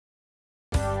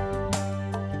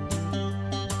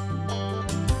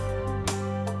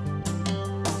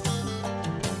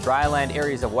Dryland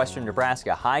areas of western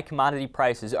Nebraska, high commodity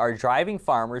prices are driving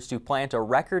farmers to plant a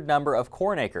record number of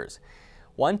corn acres.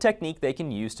 One technique they can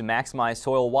use to maximize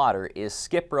soil water is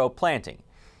skip row planting.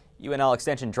 UNL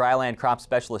Extension dryland crop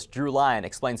specialist Lyon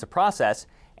explains the process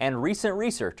and recent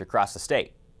research across the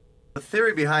state. The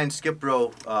theory behind skip row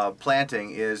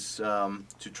planting is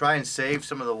to try and save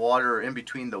some of the water in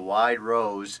between the wide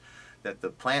rows that the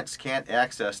plants can't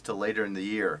access till later in the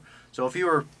year. So if you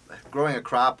were growing a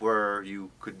crop where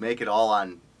you could make it all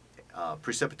on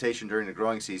precipitation during the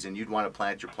growing season, you'd want to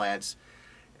plant your plants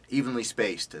evenly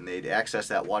spaced and they'd access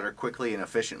that water quickly and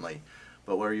efficiently.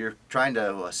 But where you're trying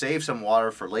to save some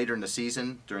water for later in the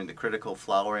season during the critical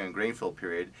flowering and grain fill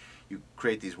period, you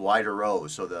create these wider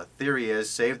rows. So the theory is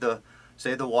save the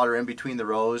water in between the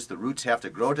rows. The roots have to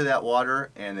grow to that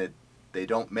water and they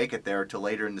don't make it there till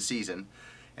later in the season,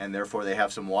 and therefore they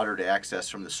have some water to access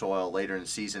from the soil later in the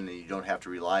season, and you don't have to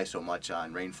rely so much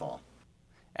on rainfall.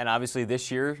 And obviously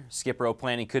this year, skip row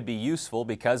planting could be useful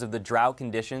because of the drought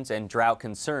conditions and drought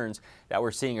concerns that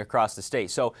we're seeing across the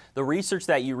state. So the research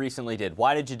that you recently did,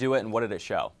 why did you do it and what did it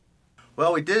show?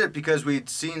 Well, we did it because we'd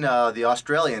seen the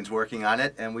Australians working on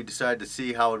it, and we decided to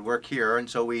see how it would work here. And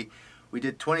so we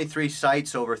did 23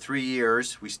 sites over 3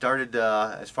 years. We started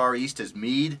as far east as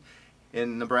Meade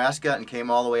in Nebraska and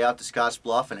came all the way out to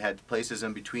Scottsbluff and had places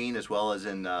in between, as well as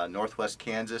in northwest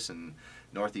Kansas and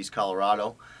northeast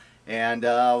Colorado. And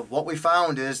what we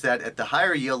found is that at the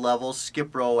higher yield levels,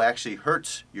 skip row actually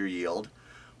hurts your yield,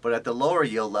 but at the lower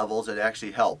yield levels it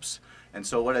actually helps. And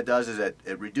so what it does is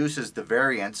it reduces the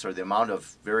variance, or the amount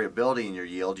of variability in your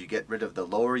yield. You get rid of the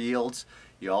lower yields,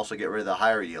 you also get rid of the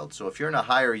higher yields. So if you're in a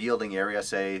higher yielding area,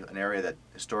 say an area that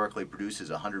historically produces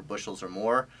 100 bushels or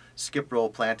more, skip row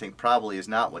planting probably is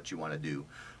not what you want to do.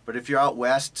 But if you're out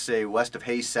west, say west of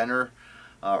Hayes Center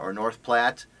or North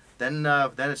Platte, then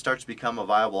it starts to become a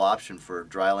viable option for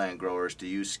dryland growers to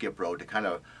use skip row to kind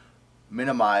of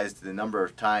minimize the number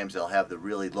of times they'll have the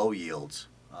really low yields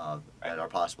that are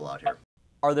possible out here.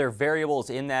 Are there variables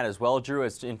in that as well, Drew,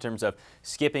 as in terms of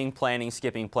skipping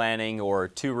planting, or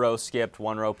 2 rows skipped,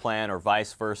 1 row plant, or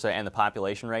vice versa, and the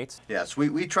population rates? Yes,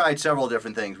 we tried several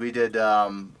different things. We did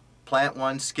plant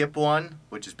 1, skip 1,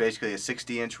 which is basically a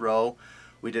 60-inch row.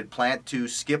 We did plant 2,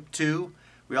 skip 2.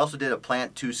 We also did a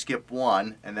plant 2, skip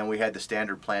 1, and then we had the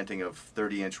standard planting of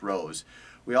 30-inch rows.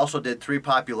 We also did 3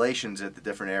 populations at the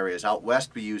different areas. Out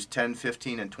west we used 10,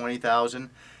 15, and 20,000,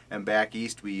 and back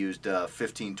east we used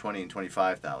 15, 20, and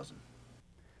 25,000.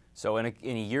 So in a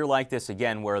year like this,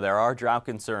 again, where there are drought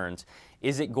concerns,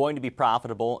 is it going to be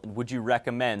profitable? Would you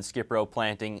recommend skip row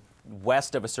planting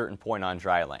west of a certain point on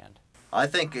dry land? I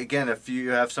think, again, if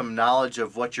you have some knowledge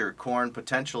of what your corn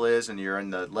potential is and you're in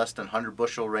the less than 100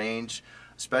 bushel range,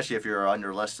 especially if you're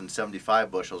under less than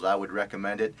 75 bushels, I would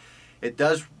recommend it. It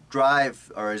does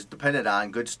drive, or is dependent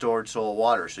on, good stored soil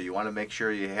water, so you want to make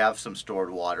sure you have some stored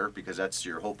water, because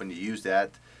you're hoping to use that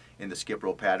in the skip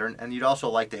row pattern. And you'd also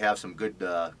like to have some good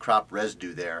crop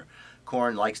residue there.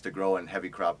 Corn likes to grow in heavy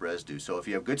crop residue, so if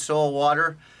you have good soil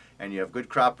water and you have good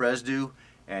crop residue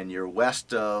and you're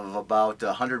west of about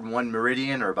 101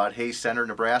 meridian, or about Hayes Center,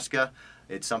 Nebraska,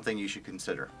 it's something you should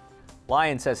consider.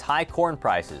 Lyon says high corn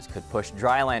prices could push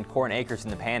dryland corn acres in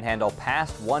the Panhandle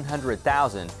past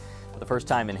 100,000 for the first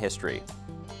time in history.